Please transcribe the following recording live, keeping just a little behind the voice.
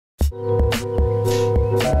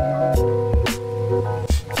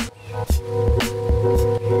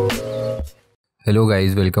Hello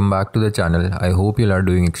guys, welcome back to the channel. I hope you are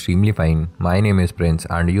doing extremely fine. My name is Prince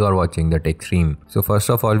and you are watching the Tech Stream. So first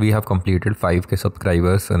of all, we have completed 5k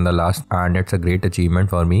subscribers in the last and it's a great achievement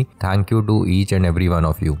for me. Thank you to each and every one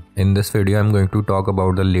of you. In this video, I'm going to talk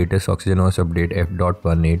about the latest oxygenos update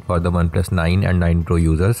F.18 for the Oneplus 9 and 9 Pro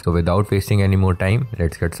users. So without wasting any more time,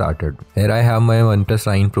 let's get started. Here I have my Oneplus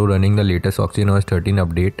 9 Pro running the latest oxygenos 13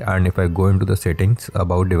 update, and if I go into the settings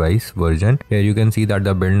about device version, here you can see that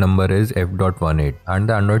the build number is F.18. And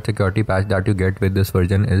the Android security patch that you get with this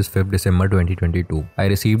version is 5th December 2022. I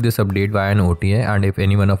received this update via an OTA, and if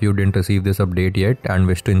any one of you didn't receive this update yet and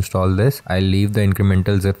wish to install this, I'll leave the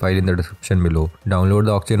incremental zip file in the description below. Download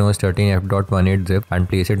the oxygenos 13 F.18 zip and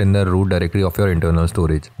place it in the root directory of your internal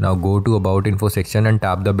storage. Now go to about info section and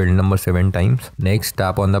tap the build number 7 times. Next,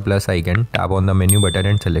 tap on the plus icon, tap on the menu button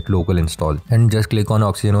and select local install. And just click on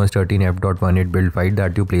oxygenos 13 F.18 build file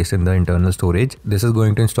that you placed in the internal storage. This is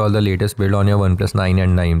going to install the latest build on your Oneplus 9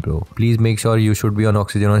 and 9 Pro. Please make sure you should be on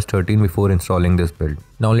oxygenos 13 before installing this build.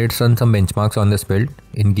 Now let's run some benchmarks on this build.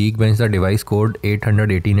 In Geekbench, the device scored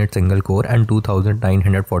 818 at single core and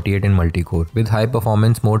 2948 in multi-core. With high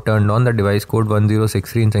performance mode turned on, the device scored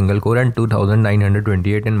 1063 in single core and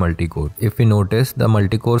 2928 in multi-core. If we notice, the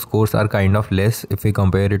multi-core scores are kind of less if we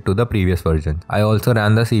compare it to the previous version. I also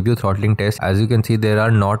ran the CPU throttling test. As you can see, there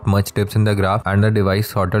are not much dips in the graph and the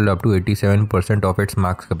device throttled up to 87% of its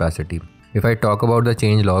max capacity. If I talk about the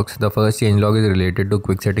change logs, the first change log is related to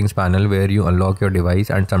quick settings panel where you unlock your device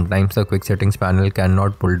and sometimes the quick settings panel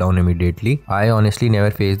cannot pull down immediately. I honestly never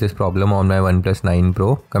faced this problem on my Oneplus 9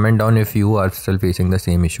 Pro. Comment down if you are still facing the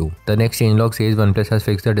same issue. The next change log says Oneplus has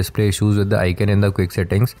fixed the display issues with the icon in the quick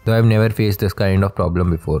settings, though I've never faced this kind of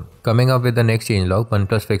problem before. Coming up with the next change log,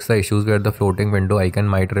 Oneplus fixed the issues where the floating window icon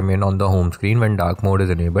might remain on the home screen when dark mode is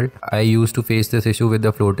enabled. I used to face this issue with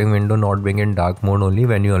the floating window not being in dark mode only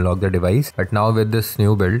when you unlock the device, but now with this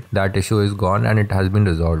new build, that issue is gone and it has been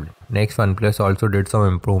resolved. Next, OnePlus also did some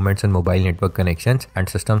improvements in mobile network connections and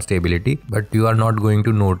system stability, but you are not going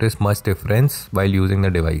to notice much difference while using the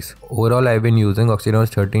device. Overall, I've been using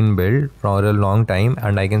oxygenos 13 build for a long time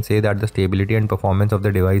and I can say that the stability and performance of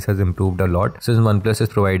the device has improved a lot since OnePlus is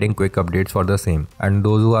providing quick updates for the same. And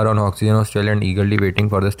those who are on oxygenos 12 and eagerly waiting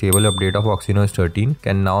for the stable update of oxygenos 13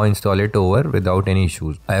 can now install it over without any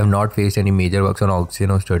issues. I have not faced any major works on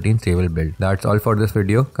oxygenos 13 stable build. That's all for this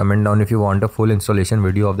video. Comment down if you want a full installation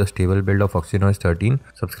video of the stable build of oxygenos 13.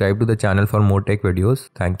 Subscribe to the channel for more tech videos.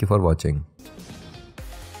 Thank you for watching.